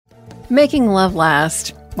Making love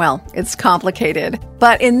last, well, it's complicated.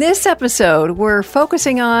 But in this episode, we're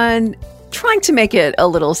focusing on trying to make it a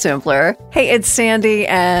little simpler. Hey, it's Sandy,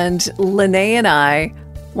 and Lene and I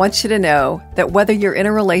want you to know that whether you're in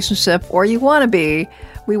a relationship or you want to be,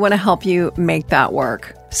 we want to help you make that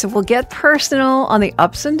work. So we'll get personal on the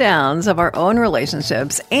ups and downs of our own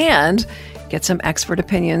relationships and get some expert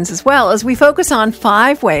opinions, as well as we focus on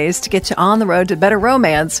 5 ways to get you on the road to better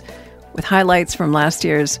romance, with highlights from last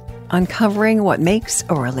year's Uncovering What Makes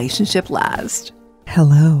a Relationship Last.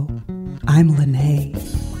 Hello, I'm Lene.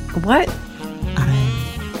 What?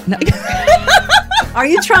 No. Are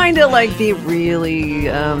you trying to be really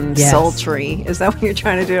Yes. sultry? Is that what you're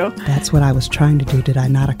trying to do? That's what I was trying to do. Did I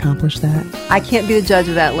not accomplish that? I can't be the judge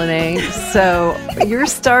of that, Lene. So you're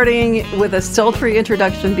starting with a sultry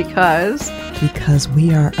introduction because... Because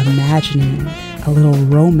we are imagining a little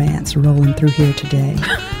romance rolling through here today.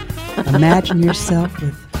 Imagine yourself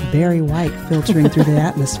with Barry White filtering through the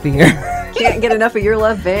atmosphere. Can't get enough of your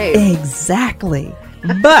love, babe. Exactly.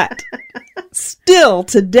 But still,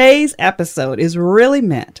 today's episode is really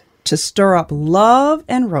meant to stir up love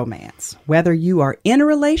and romance. Whether you are in a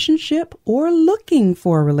relationship or looking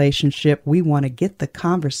for a relationship, we want to get the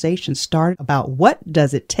conversation started about what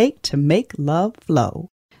does it take to make love flow.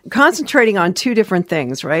 Concentrating on 2 different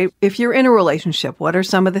things, right? If you're in a relationship, what are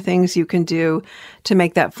some of the things you can do to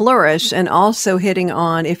make that flourish? And also hitting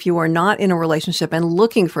on if you are not in a relationship and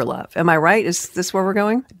looking for love. Am I right? Is this where we're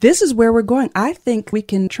going? This is where we're going. I think we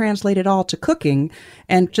can translate it all to cooking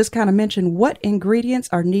and just kind of mention what ingredients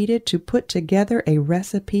are needed to put together a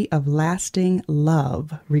recipe of lasting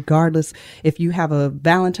love, regardless if you have a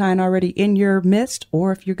Valentine already in your midst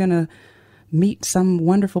or if you're going to meet some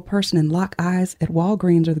wonderful person and lock eyes at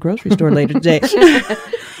Walgreens or the grocery store later today.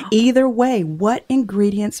 Either way, what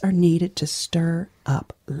ingredients are needed to stir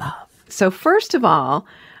up love? So first of all,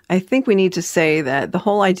 I think we need to say that the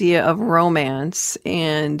whole idea of romance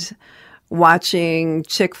and watching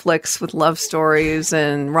chick flicks with love stories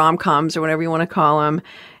and rom-coms or whatever you want to call them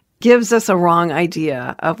gives us a wrong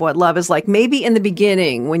idea of what love is like. Maybe in the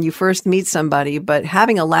beginning when you first meet somebody, but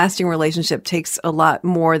having a lasting relationship takes a lot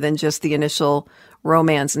more than just the initial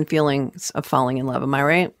romance and feelings of falling in love. Am I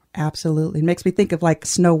right? Absolutely. It makes me think of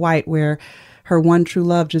Snow White, where her one true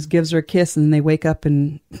love just gives her a kiss and they wake up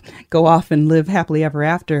and go off and live happily ever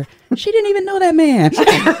after. She didn't even know that man.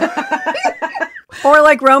 Or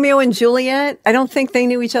like Romeo and Juliet. I don't think they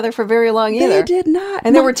knew each other for very long either. They did not.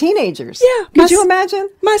 And they were teenagers. Yeah. Could you imagine?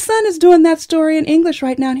 My son is doing that story in English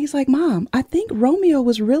right now. And he's like, Mom, I think Romeo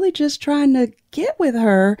was really just trying to get with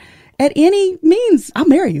her at any means. I'll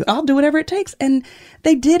marry you. I'll do whatever it takes. And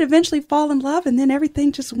they did eventually fall in love. And then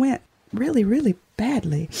everything just went really, really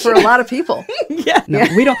badly. For a lot of people. Yeah. No,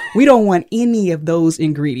 we don't want any of those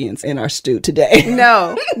ingredients in our stew today.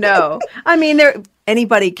 No. I mean,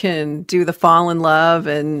 anybody can do the fall in love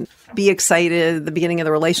and be excited at the beginning of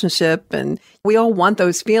the relationship. And we all want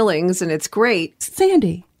those feelings, and it's great.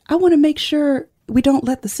 Sandy, I want to make sure we don't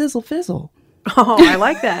let the sizzle fizzle. Oh, I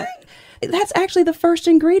like that. That's actually the first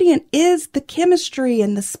ingredient, is the chemistry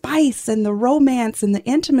and the spice and the romance and the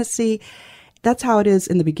intimacy. That's how it is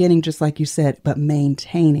in the beginning, just like you said, but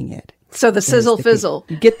maintaining it. So the sizzle fizzle.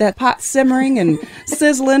 You get that pot simmering and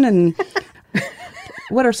sizzling. And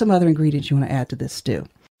what are some other ingredients you want to add to this stew?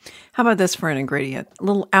 How about this for an ingredient? A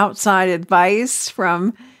little outside advice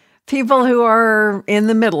from people who are in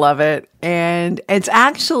the middle of it. And it's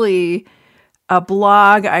actually a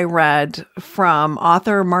blog I read from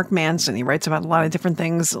author Mark Manson. He writes about a lot of different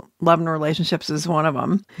things. Love and relationships is one of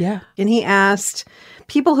them. Yeah. And he asked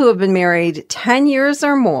people who have been married 10 years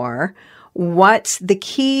or more what the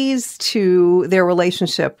keys to their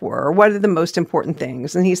relationship were. What are the most important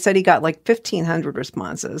things? And he said he got 1,500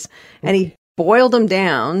 responses. And he boiled them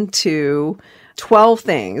down to 12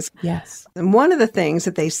 things. Yes. And one of the things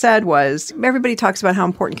that they said was, everybody talks about how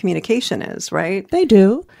important communication is, right? They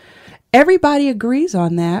do. Everybody agrees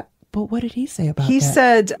on that. But what did he say about that? He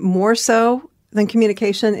said more so than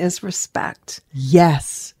communication is respect.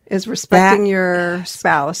 Yes. Is respecting your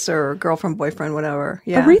spouse or girlfriend, boyfriend, whatever.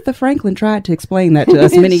 Yeah. Aretha Franklin tried to explain that to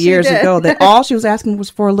us many years ago, that all she was asking was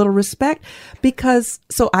for a little respect.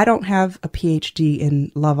 So I don't have a PhD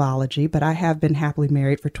in loveology, but I have been happily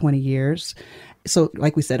married for 20 years. So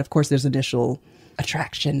like we said, of course, there's initial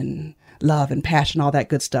attraction and love and passion, all that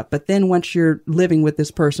good stuff. But then once you're living with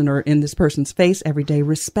this person or in this person's face every day,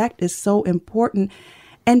 respect is so important.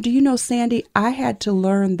 And do you know, Sandy, I had to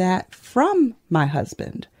learn that from my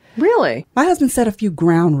husband. Really? My husband set a few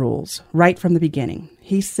ground rules right from the beginning.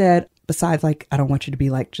 He said, besides, like, I don't want you to be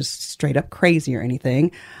like just straight up crazy or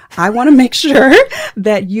anything. I want to make sure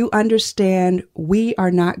that you understand we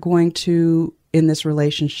are not going to, in this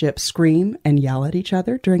relationship, scream and yell at each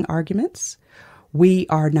other during arguments. We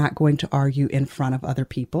are not going to argue in front of other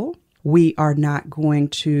people. We are not going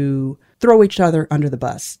to throw each other under the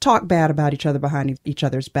bus, talk bad about each other behind each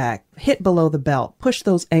other's back, hit below the belt, push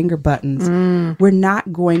those anger buttons. We're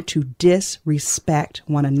not going to disrespect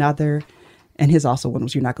one another. And his also one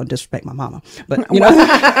was, you're not going to disrespect my mama. But, you know,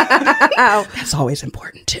 that's always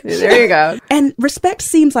important too. There you go. And respect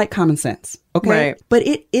seems like common sense. Okay. Right. But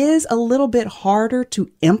it is a little bit harder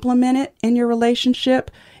to implement it in your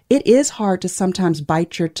relationship. It is hard to sometimes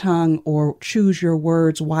bite your tongue or choose your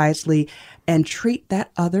words wisely and treat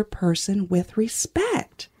that other person with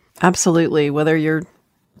respect. Absolutely. Whether you're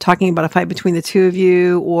talking about a fight between the two of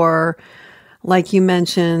you or, like you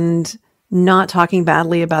mentioned, not talking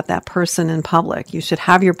badly about that person in public. You should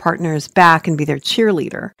have your partner's back and be their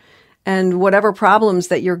cheerleader. And whatever problems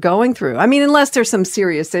that you're going through. I mean, unless there's some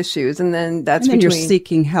serious issues, and then that's and then between... you're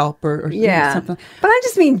seeking help or something. But I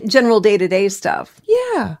just mean general day-to-day stuff.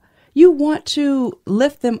 Yeah. You want to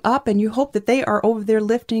lift them up, and you hope that they are over there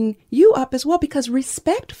lifting you up as well, because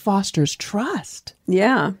respect fosters trust.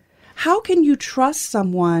 Yeah. How can you trust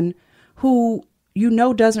someone who you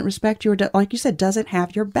know doesn't respect you or, like you said, doesn't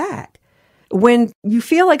have your back? When you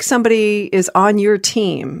feel like somebody is on your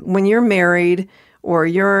team, when you're married or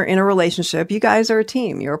you're in a relationship, you guys are a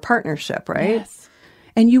team. You're a partnership, right? Yes.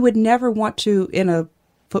 And you would never want to, in a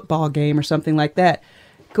football game or something like that,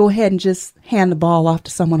 go ahead and just hand the ball off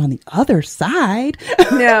to someone on the other side.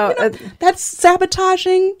 No. That's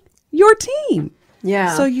sabotaging your team.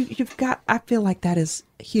 Yeah. So you've got, I feel like that is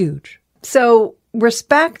huge. So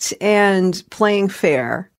respect and playing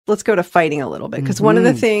fair. Let's go to fighting a little bit, because one of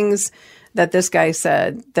the things that this guy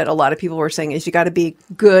said that a lot of people were saying is you got to be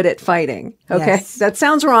good at fighting. Okay. Yes. That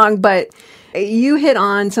sounds wrong, but you hit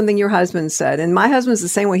on something your husband said. And my husband's the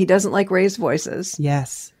same way. He doesn't like raised voices.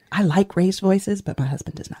 Yes. I like raised voices, but my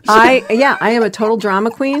husband does not. I am a total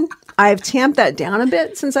drama queen. I've tamped that down a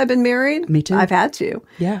bit since I've been married. Me too. I've had to.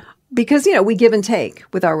 Yeah. Because, we give and take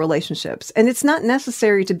with our relationships. And it's not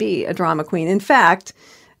necessary to be a drama queen. In fact,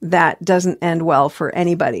 that doesn't end well for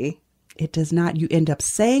anybody. It does not. You end up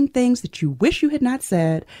saying things that you wish you had not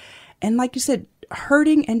said. And like you said,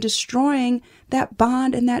 hurting and destroying that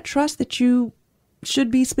bond and that trust that you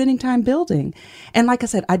should be spending time building. And like I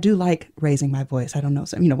said, I do like raising my voice. I don't know.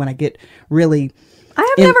 So, when I get really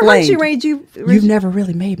I have never heard you raise You've never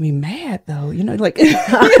really made me mad, though. Like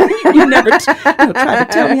you never tried to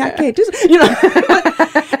tell me I can't do something.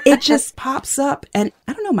 It just pops up. And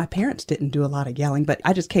I don't know, my parents didn't do a lot of yelling, but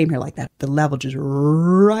I just came here like that. The level just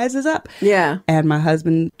rises up. Yeah. And my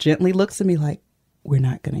husband gently looks at me like, we're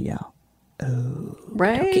not going to yell. Oh,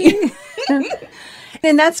 right. Okay.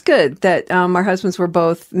 And that's good that our husbands were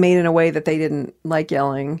both made in a way that they didn't like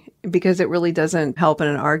yelling, because it really doesn't help in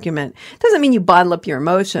an argument. It doesn't mean you bottle up your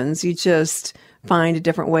emotions. You just find a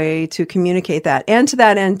different way to communicate that. And to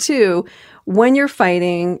that end, too, when you're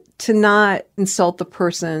fighting, to not insult the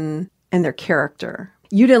person and their character.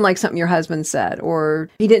 You didn't like something your husband said, or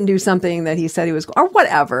he didn't do something that he said he was, or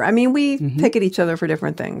whatever. I mean, we pick at each other for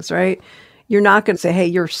different things, right? You're not going to say, hey,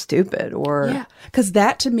 you're stupid, or... Yeah, because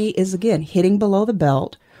that to me is, again, hitting below the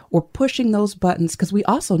belt or pushing those buttons, because we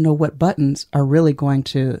also know what buttons are really going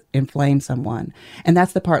to inflame someone. And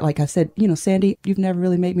that's the part, like I said, Sandy, you've never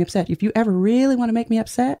really made me upset. If you ever really want to make me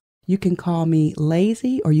upset, you can call me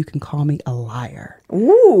lazy or you can call me a liar.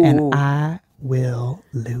 Ooh. And I will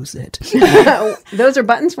lose it. Those are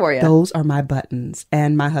buttons for you. Those are my buttons.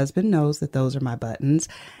 And my husband knows that those are my buttons.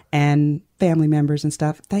 And family members and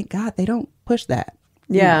stuff, thank God they don't push that.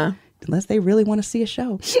 Yeah. Unless they really want to see a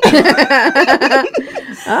show.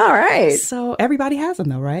 All right. So everybody has them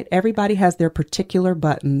though, right? Everybody has their particular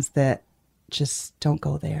buttons that just don't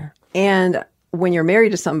go there. And when you're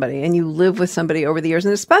married to somebody and you live with somebody over the years,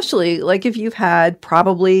 and especially like if you've had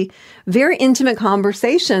probably very intimate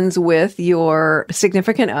conversations with your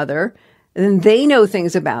significant other, then they know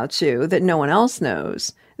things about you that no one else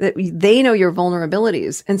knows, that they know your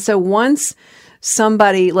vulnerabilities. And so once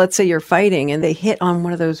somebody, let's say you're fighting and they hit on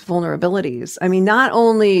one of those vulnerabilities, I mean, not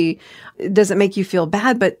only does it make you feel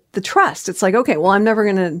bad, but the trust. It's like, okay, well, I'm never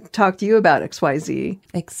going to talk to you about XYZ.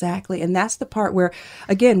 Exactly. And that's the part where,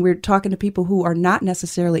 again, we're talking to people who are not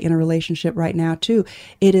necessarily in a relationship right now, too.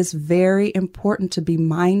 It is very important to be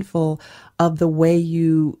mindful of the way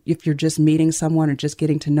if you're just meeting someone or just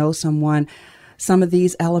getting to know someone, some of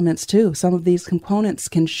these elements, too. Some of these components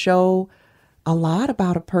can show a lot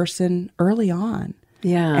about a person early on.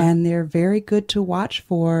 Yeah. And they're very good to watch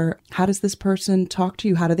for, how does this person talk to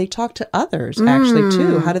you? How do they talk to others, actually,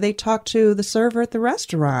 too? How do they talk to the server at the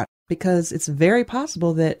restaurant? Because it's very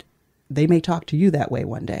possible that they may talk to you that way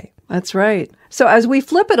one day. That's right. So as we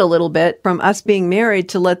flip it a little bit from us being married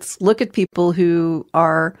to let's look at people who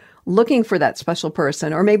are looking for that special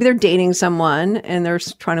person, or maybe they're dating someone and they're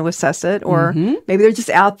trying to assess it, or maybe they're just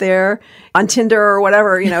out there on Tinder or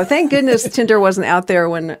whatever. You know, thank goodness Tinder wasn't out there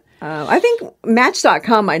when I think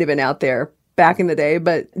Match.com might have been out there back in the day,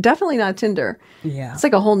 but definitely not Tinder. Yeah. It's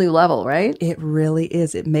like a whole new level, right? It really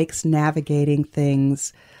is. It makes navigating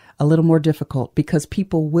things a little more difficult because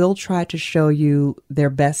people will try to show you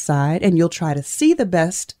their best side, and you'll try to see the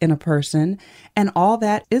best in a person, and all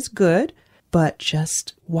that is good, but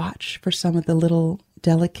just watch for some of the little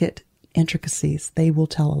delicate intricacies. They will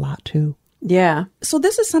tell a lot too. Yeah. So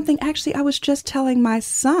this is something actually I was just telling my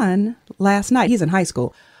son last night. He's in high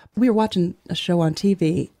school. We were watching a show on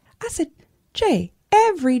TV. I said, Jay,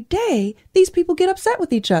 every day these people get upset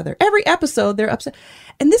with each other. Every episode they're upset.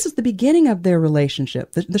 And this is the beginning of their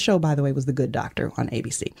relationship. The show, by the way, was The Good Doctor on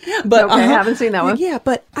ABC. But okay, I haven't seen that one. Yeah,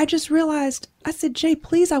 but I just realized, I said, Jay,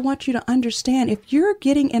 please, I want you to understand, if you're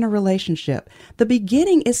getting in a relationship, the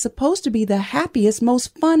beginning is supposed to be the happiest,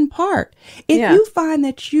 most fun part. If you find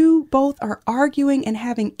that you both are arguing and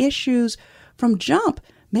having issues from jump,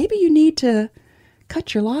 maybe you need to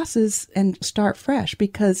cut your losses and start fresh,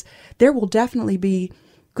 because there will definitely be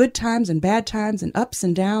good times and bad times and ups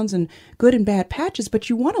and downs and good and bad patches. But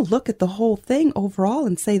you want to look at the whole thing overall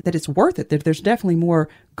and say that it's worth it, that there's definitely more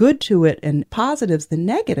good to it and positives than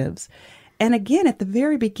negatives. And again, at the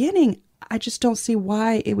very beginning, I just don't see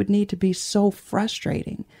why it would need to be so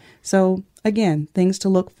frustrating. So again, things to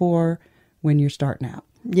look for when you're starting out.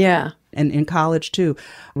 Yeah. And in college, too,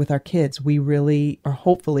 with our kids, we really are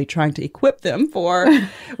hopefully trying to equip them for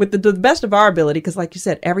with the best of our ability. Because like you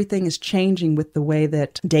said, everything is changing with the way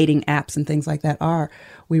that dating apps and things like that are.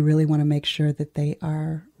 We really want to make sure that they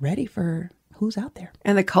are ready for who's out there.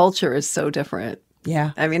 And the culture is so different.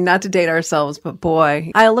 Yeah. I mean, not to date ourselves, but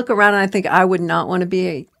boy, I look around and I think I would not want to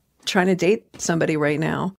be trying to date somebody right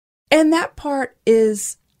now. And that part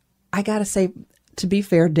is, I got to say, to be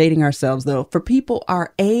fair, dating ourselves, though, for people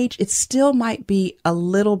our age, it still might be a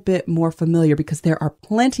little bit more familiar because there are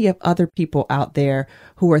plenty of other people out there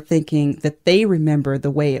who are thinking that they remember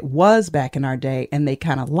the way it was back in our day and they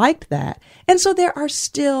kind of liked that. And so there are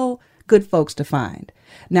still good folks to find.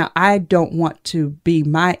 Now, I don't want to be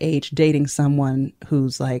my age dating someone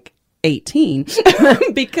who's like 18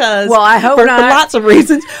 because well, I hope for not. lots of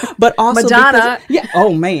reasons, but also Madonna. because,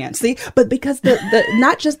 oh man, see, but because the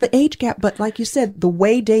not just the age gap, but like you said, the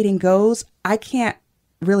way dating goes, I can't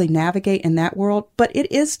really navigate in that world, but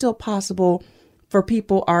it is still possible for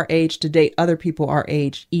people our age to date other people our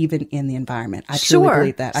age, even in the environment. I truly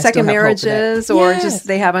believe that. Second marriages, or just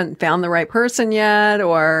they haven't found the right person yet,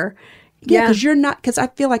 or yeah, because you're not, because I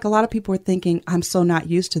feel like a lot of people are thinking, I'm so not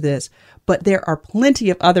used to this, but there are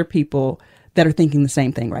plenty of other people that are thinking the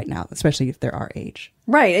same thing right now, especially if they're our age.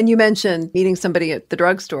 Right. And you mentioned meeting somebody at the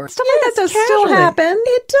drugstore. Stuff like that does still happen.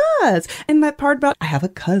 It does. And that part about, I have a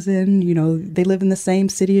cousin, you know, they live in the same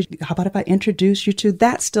city. How about if I introduce you to?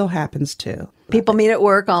 That still happens too. People meet at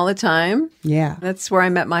work all the time. Yeah. That's where I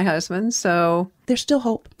met my husband. So there's still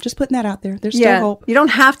hope. Just putting that out there. There's still hope. You don't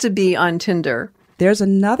have to be on Tinder. There's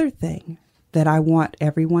another thing that I want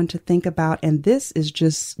everyone to think about, and this is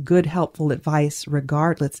just good, helpful advice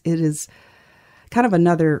regardless. It is kind of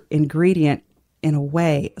another ingredient in a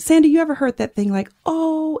way. Sandy, you ever heard that thing like,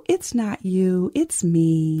 oh, it's not you, it's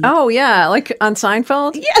me? Oh, yeah. Like on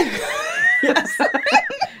Seinfeld? Yeah. Yes.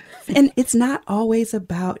 And it's not always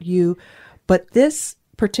about you, but this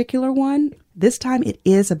particular one, this time it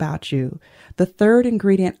is about you. The third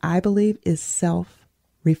ingredient, I believe, is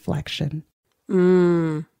self-reflection.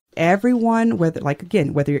 Everyone, whether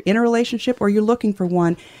you're in a relationship or you're looking for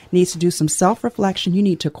one, needs to do some self-reflection. You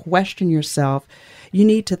need to question yourself. You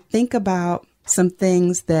need to think about some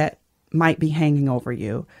things that might be hanging over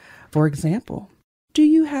you. For example, do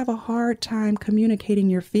you have a hard time communicating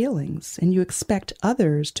your feelings and you expect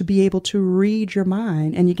others to be able to read your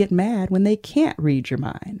mind and you get mad when they can't read your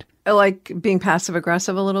mind? Like being passive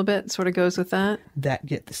aggressive a little bit sort of goes with that. That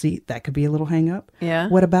could be a little hang up. Yeah.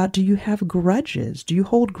 What about, do you have grudges? Do you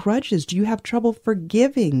hold grudges? Do you have trouble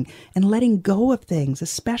forgiving and letting go of things,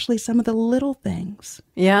 especially some of the little things?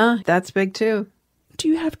 Yeah, that's big too. Do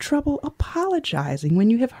you have trouble apologizing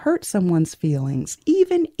when you have hurt someone's feelings,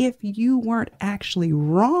 even if you weren't actually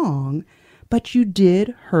wrong, but you did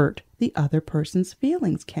hurt the other person's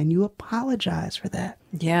feelings. Can you apologize for that?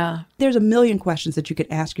 Yeah. There's a million questions that you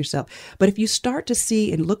could ask yourself. But if you start to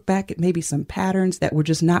see and look back at maybe some patterns that were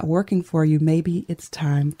just not working for you, maybe it's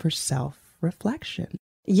time for self-reflection.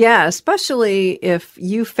 Yeah, especially if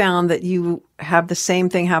you found that you have the same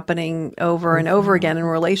thing happening over and over again in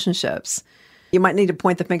relationships. You might need to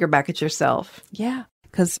point the finger back at yourself. Yeah,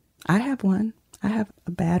 because I have one. I have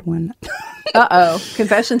a bad one. Uh-oh.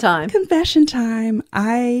 Confession time. Confession time.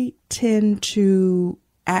 I tend to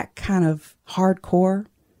act kind of hardcore.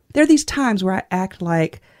 There are these times where I act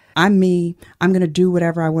like I'm me. I'm going to do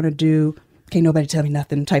whatever I want to do. Can't nobody tell me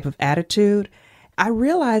nothing type of attitude. I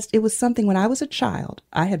realized it was something when I was a child.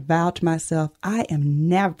 I had vowed to myself, I am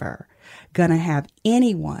never going to have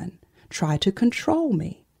anyone try to control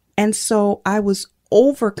me. And so I was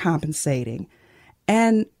overcompensating.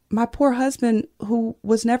 And my poor husband, who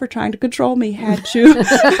was never trying to control me, had to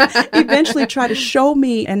eventually try to show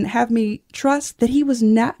me and have me trust that he was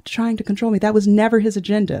not trying to control me. That was never his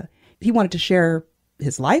agenda. He wanted to share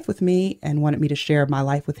his life with me and wanted me to share my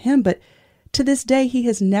life with him. But to this day, he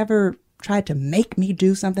has never tried to make me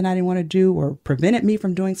do something I didn't want to do or prevented me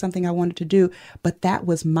from doing something I wanted to do. But that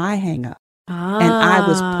was my hang up. And I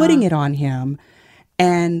was putting it on him.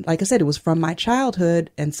 And like I said, it was from my childhood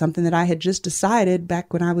and something that I had just decided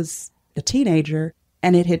back when I was a teenager,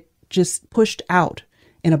 and it had just pushed out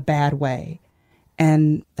in a bad way.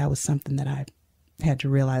 And that was something that I had to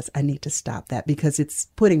realize I need to stop that because it's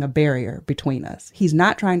putting a barrier between us. He's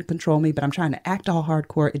not trying to control me, but I'm trying to act all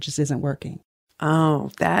hardcore. It just isn't working. Oh,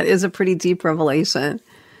 that is a pretty deep revelation.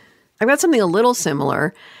 I've got something a little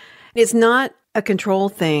similar. It's not a control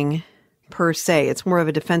thing per se. It's more of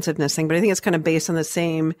a defensiveness thing, but I think it's kind of based on the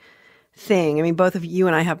same thing. I mean, both of you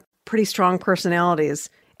and I have pretty strong personalities,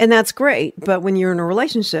 and that's great. But when you're in a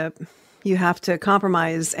relationship, you have to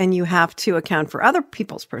compromise and you have to account for other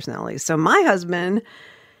people's personalities. So my husband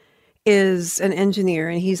is an engineer,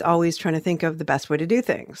 and he's always trying to think of the best way to do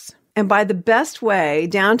things. And by the best way,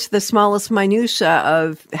 down to the smallest minutia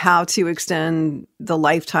of how to extend the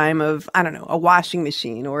lifetime of, I don't know, a washing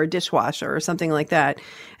machine or a dishwasher or something like that.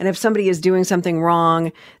 And if somebody is doing something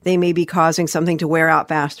wrong, they may be causing something to wear out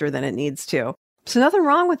faster than it needs to. So nothing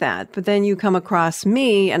wrong with that. But then you come across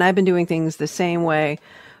me, and I've been doing things the same way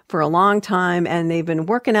for a long time, and they've been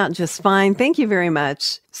working out just fine. Thank you very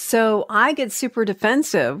much. So I get super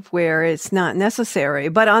defensive where it's not necessary.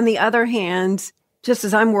 But on the other hand, just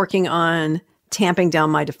as I'm working on tamping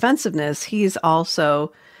down my defensiveness, he's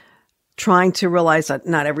also trying to realize that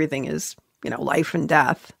not everything is, life and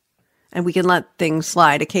death. And we can let things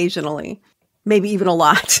slide occasionally, maybe even a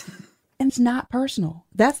lot. And it's not personal.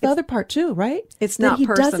 That's the other part too, right? It's not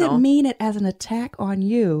personal. He doesn't mean it as an attack on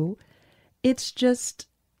you. It's just,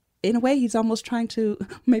 in a way, he's almost trying to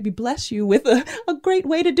maybe bless you with a great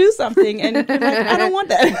way to do something. And you're like, I don't want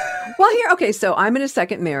that. Well, so I'm in a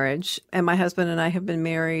second marriage, and my husband and I have been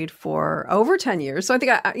married for over 10 years. So I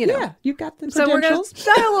think Yeah, you've got the credentials. So we're going to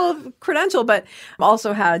got a little credential, but I've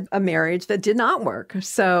also had a marriage that did not work.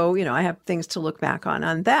 So, I have things to look back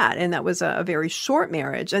on that. And that was a very short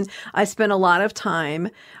marriage. And I spent a lot of time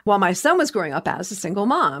while my son was growing up as a single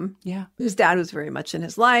mom. Yeah. His dad was very much in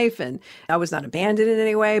his life, and I was not abandoned in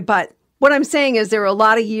any way. But what I'm saying is there were a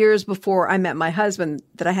lot of years before I met my husband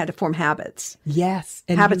that I had to form habits. Yes.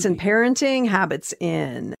 And habits in parenting, habits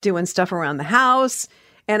in doing stuff around the house.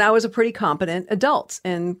 And I was a pretty competent adult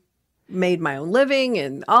and made my own living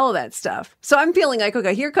and all of that stuff. So I'm feeling like,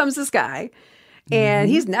 okay, here comes this guy, and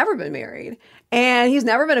he's never been married, and he's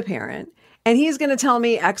never been a parent, and he's going to tell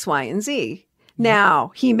me X, Y, and Z.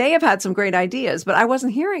 Now, he may have had some great ideas, but I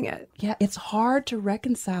wasn't hearing it. Yeah, it's hard to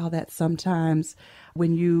reconcile that sometimes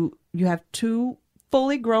when you have two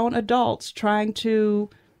fully grown adults trying to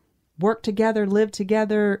work together, live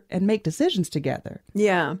together, and make decisions together.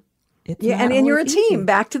 Yeah. It's and you're a easy. team.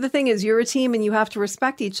 Back to the thing is you're a team, and you have to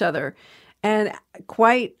respect each other. And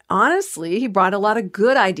quite honestly, he brought a lot of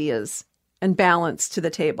good ideas and balance to the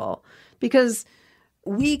table because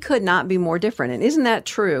we could not be more different. And isn't that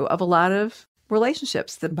true of a lot of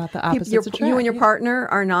relationships? About the opposites attract. You and your partner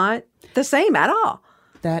are not the same at all.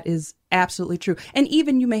 That is absolutely true. And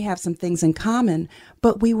even you may have some things in common,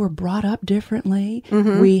 but we were brought up differently.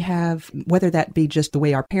 We have, whether that be just the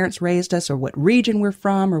way our parents raised us or what region we're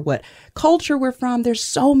from or what culture we're from, there's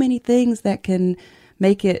so many things that can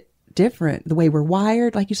make it different. The way we're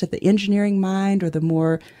wired, like you said, the engineering mind or the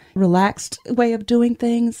more relaxed way of doing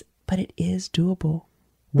things, but it is doable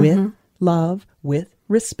with love, with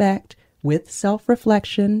respect, with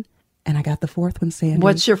self-reflection, And I got the fourth one, Sandy.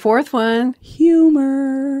 What's your fourth one?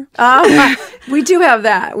 Humor. We do have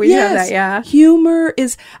that. We have that, yeah. Humor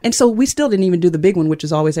is, and so we still didn't even do the big one, which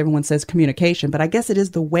is always everyone says communication. But I guess it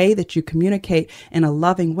is the way that you communicate in a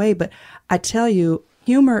loving way. But I tell you,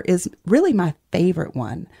 humor is really my favorite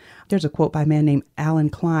one. There's a quote by a man named Alan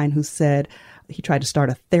Klein who said, he tried to start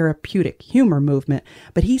a therapeutic humor movement,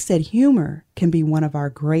 but he said humor can be one of our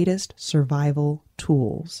greatest survival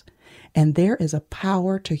tools. And there is a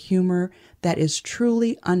power to humor that is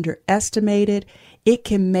truly underestimated. It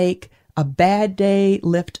can make a bad day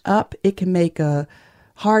lift up. It can make a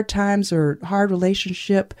hard times or hard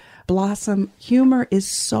relationship blossom. Humor is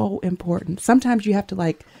so important. Sometimes you have to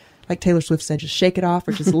like Taylor Swift said, just shake it off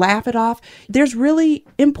or just laugh it off. There's really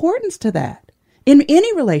importance to that in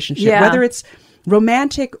any relationship, whether it's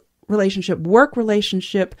romantic relationship, work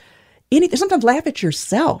relationship, anything. Sometimes laugh at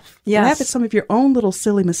yourself. Yes. Laugh at some of your own little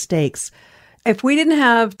silly mistakes. If we didn't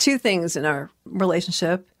have two things in our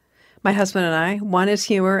relationship, my husband and I, one is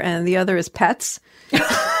humor and the other is pets.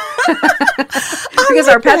 Because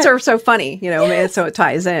our pets are so funny, so it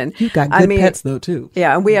ties in. You've got good pets, though, too.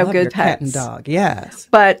 Yeah, and we have good pets. Cat and dog, yes.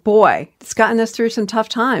 But boy, it's gotten us through some tough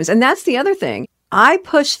times. And that's the other thing. I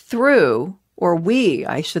pushed through, or we,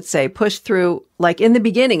 I should say, pushed through, like in the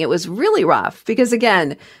beginning, it was really rough. Because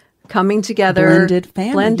again, coming together,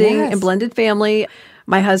 blended family.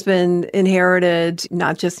 My husband inherited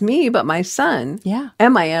not just me, but my son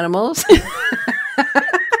and my animals.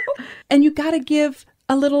 And you got to give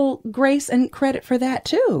a little grace and credit for that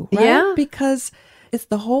too, right? Yeah. Because it's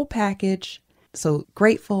the whole package. So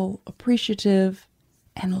grateful, appreciative,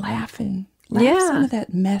 and laughing. Laugh some of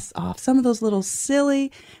that mess off. Some of those little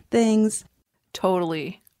silly things.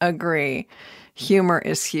 Totally agree. Humor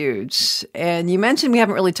is huge. And you mentioned we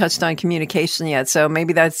haven't really touched on communication yet. So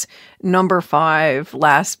maybe that's number 5,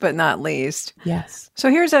 last but not least. Yes. So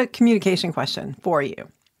here's a communication question for you.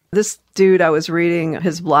 This dude, I was reading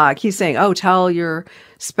his blog. He's saying, tell your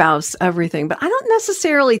spouse everything. But I don't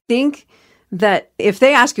necessarily think that if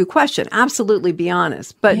they ask you a question, absolutely be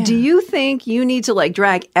honest. But do you think you need to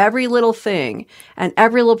drag every little thing and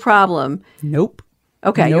every little problem? Nope.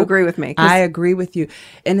 Okay, you agree with me. I agree with you.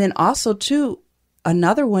 And then also, too,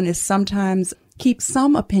 another one is sometimes keep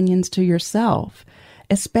some opinions to yourself,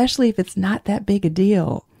 especially if it's not that big a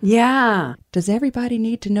deal. Yeah. Does everybody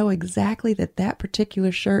need to know exactly that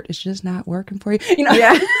particular shirt is just not working for you?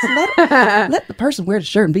 Let the person wear the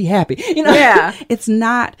shirt and be happy. Yeah. It's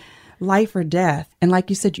not life or death. And like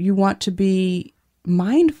you said, you want to be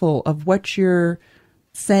mindful of what you're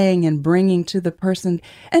saying and bringing to the person.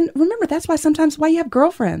 And remember, that's why you have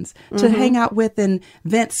girlfriends to hang out with and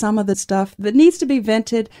vent some of the stuff that needs to be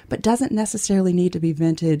vented, but doesn't necessarily need to be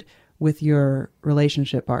vented with your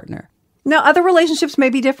relationship partner. Now, other relationships may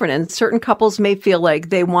be different, and certain couples may feel like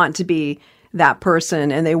they want to be that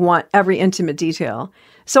person and they want every intimate detail.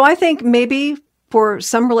 So I think maybe for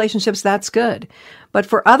some relationships, that's good. But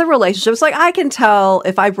for other relationships, I can tell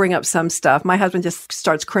if I bring up some stuff, my husband just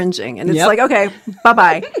starts cringing. And it's okay,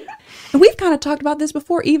 bye-bye. And we've kind of talked about this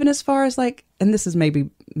before, even as far as and this is maybe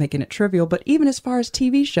making it trivial, but even as far as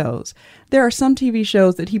TV shows. There are some TV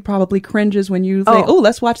shows that he probably cringes when you say,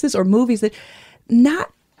 let's watch this, or movies that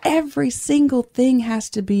not every single thing has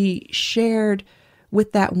to be shared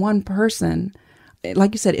with that one person.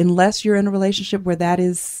 Like you said, unless you're in a relationship where that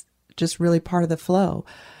is just really part of the flow.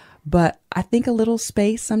 But I think a little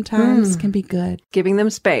space sometimes can be good. Giving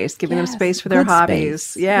them space for their hobbies.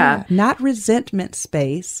 Space. Yeah. Not resentment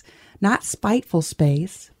space, not spiteful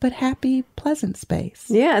space, but happy, pleasant space.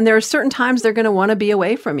 Yeah. And there are certain times they're going to want to be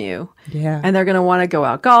away from you. Yeah. And they're going to want to go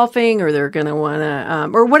out golfing, or they're going to want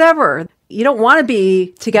to, or whatever. You don't want to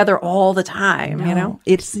be together all the time,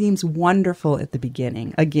 It seems wonderful at the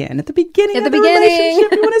beginning. Again, at the beginning of the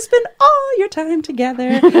relationship, you want to spend all your time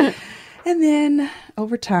together. And then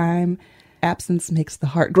over time, absence makes the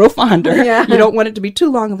heart grow fonder. Yeah. You don't want it to be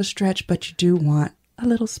too long of a stretch, but you do want a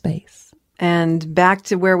little space. And back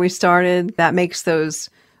to where we started, that makes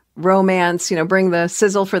those romance, bring the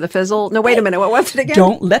sizzle for the fizzle. No, wait a minute. What was it again?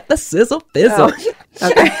 Don't let the sizzle fizzle.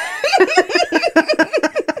 Oh, okay.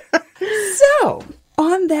 So,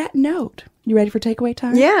 on that note, you ready for takeaway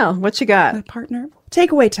time? Yeah. What you got? My partner?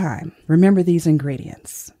 Takeaway time. Remember these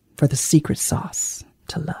ingredients for the secret sauce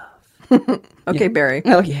to love. Okay, Barry.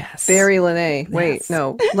 Oh, yes. Barry Lene. Wait,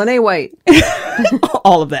 no. Lene White.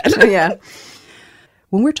 All of that. Yeah.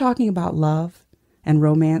 When we're talking about love and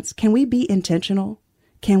romance, can we be intentional?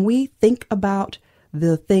 Can we think about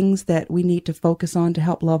the things that we need to focus on to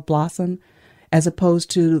help love blossom, as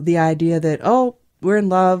opposed to the idea that, we're in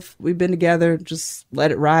love, we've been together, just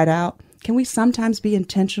let it ride out? Can we sometimes be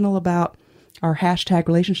intentional about our hashtag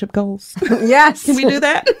relationship goals? Yes. Can we do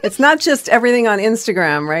that? It's not just everything on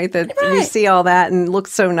Instagram, right? That we see all that and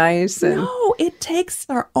looks so nice. And... No, it takes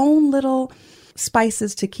our own little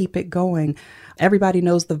spices to keep it going. Everybody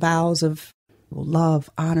knows the vows of love,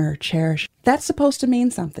 honor, cherish. That's supposed to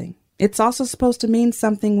mean something. It's also supposed to mean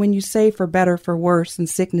something when you say for better, for worse, in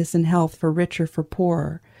sickness and health, for richer, for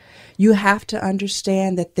poorer. You have to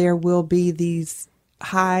understand that there will be these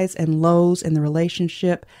highs and lows in the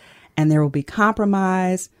relationship, and there will be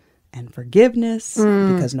compromise and forgiveness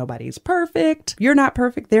because nobody's perfect. You're not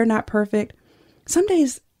perfect. They're not perfect. Some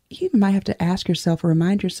days you might have to ask yourself or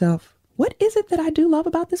remind yourself, what is it that I do love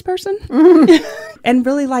about this person? And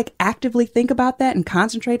really like actively think about that and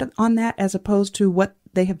concentrate on that as opposed to what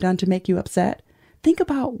they have done to make you upset. Think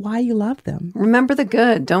about why you love them. Remember the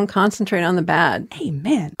good. Don't concentrate on the bad.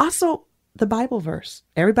 Amen. Also, the Bible verse.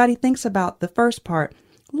 Everybody thinks about the first part.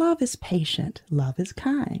 Love is patient. Love is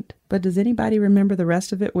kind. But does anybody remember the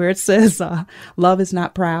rest of it where it says love is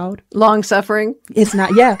not proud? Long suffering? It's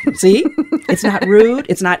not. Yeah. See? It's not rude.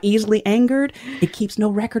 It's not easily angered. It keeps no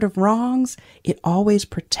record of wrongs. It always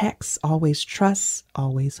protects, always trusts,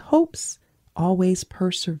 always hopes, always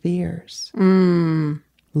perseveres.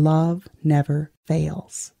 Love never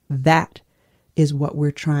fails. That is what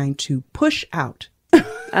we're trying to push out.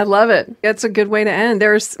 I love it. That's a good way to end.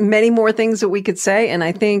 There's many more things that we could say. And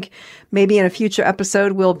I think maybe in a future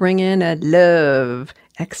episode, we'll bring in a love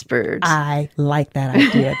expert. I like that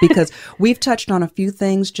idea because we've touched on a few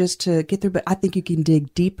things just to get through, but I think you can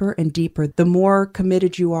dig deeper and deeper. The more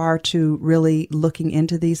committed you are to really looking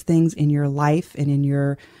into these things in your life and in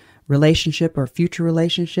your relationship or future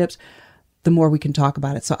relationships, the more we can talk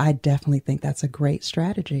about it. So I definitely think that's a great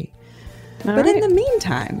strategy. But in the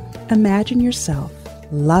meantime, imagine yourself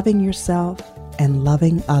loving yourself and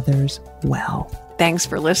loving others well. Thanks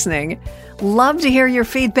for listening. Love to hear your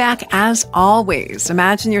feedback as always.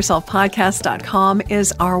 ImagineYourselfPodcast.com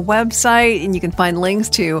is our website, and you can find links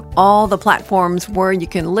to all the platforms where you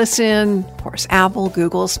can listen. Of course, Apple,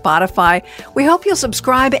 Google, Spotify. We hope you'll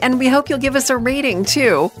subscribe, and we hope you'll give us a rating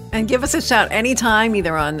too. And give us a shout anytime,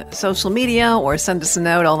 either on social media or send us a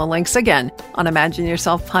note. All the links again on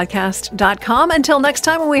ImagineYourselfPodcast.com. Until next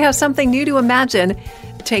time, when we have something new to imagine,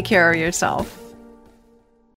 take care of yourself.